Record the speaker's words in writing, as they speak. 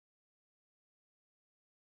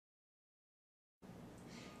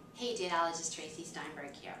Hey Dateologist, Tracy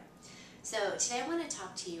Steinberg here. So today I want to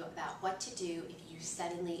talk to you about what to do if you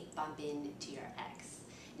suddenly bump into your ex.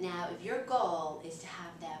 Now, if your goal is to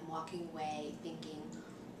have them walking away thinking,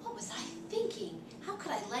 what was I thinking? How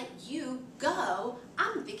could I let you go?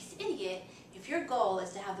 I'm the biggest idiot. If your goal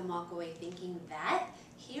is to have them walk away thinking that,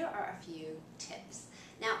 here are a few tips.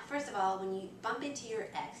 Now, first of all, when you bump into your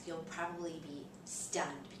ex, you'll probably be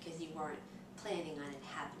stunned because you weren't planning on it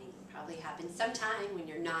happening. It probably happened sometime when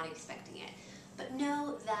you're not expecting it. But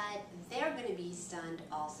know that they're going to be stunned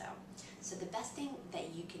also. So the best thing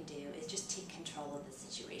that you can do is just take control of the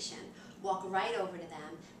situation. Walk right over to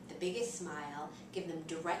them, the biggest smile, give them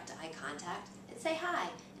direct eye contact, and say hi.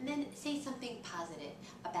 And then say something positive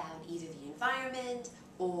about either the environment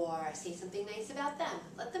or say something nice about them.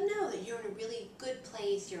 Let them know that you're in a really good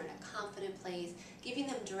place, you're in a confident place. Giving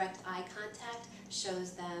them direct eye contact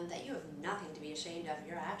shows them that you have nothing to be ashamed of.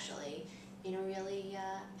 You're actually in a really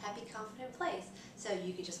happy, confident place. So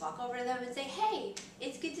you could just walk over to them and say, hey,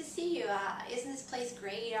 it's good to see you. Isn't this place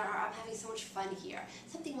great? Or I'm having so much fun here.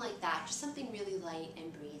 Something like that, just something really light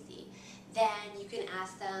and breezy. Then you can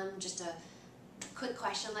ask them just a quick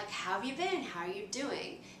question like, how have you been? How are you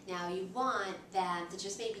doing? Now you want them to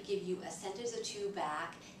just maybe give you a sentence or two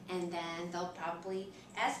back, and then they'll probably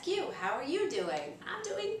ask you, how are you doing? I'm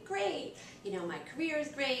doing great. You know, my career is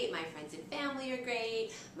great, my friends and family are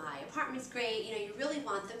great, my apartment's great. You know, you really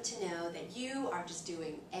want them to know that you are just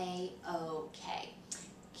doing A-OK.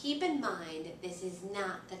 Keep in mind, this is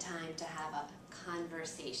not the time to have a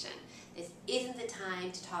conversation. This isn't the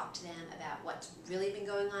time to talk to them about what's really been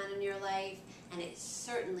going on in your life, and it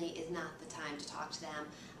certainly is not the time to talk to them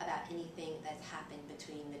about anything that's happened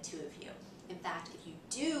between the two of you. In fact, if you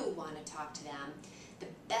do want to talk to them, the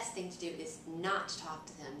best thing to do is not to talk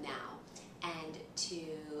to them now and to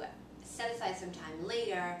set aside some time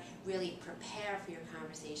later, really prepare for your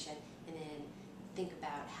conversation, and then think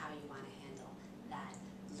about how you want to handle that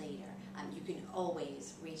later. You can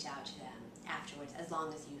always reach out to them afterwards as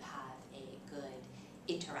long as you have a good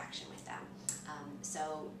interaction with them.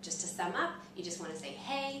 So just to sum up, you just want to say,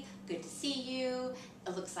 hey, good to see you.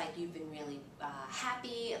 It looks like you've been really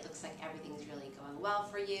happy. It looks like everything's really going well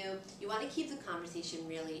for you. You want to keep the conversation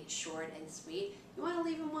really short and sweet. You want to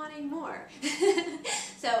leave them wanting more.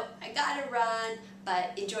 So I gotta run,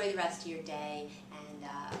 but enjoy the rest of your day and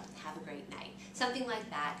have a great night. Something like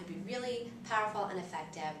that could be really powerful and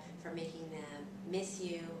effective for making them miss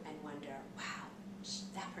you and wonder, wow,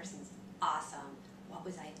 that person's awesome. What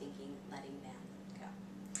was I thinking letting them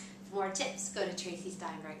go? For more tips, go to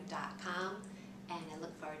tracysteinberg.com, and I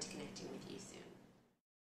look forward to connecting with you soon.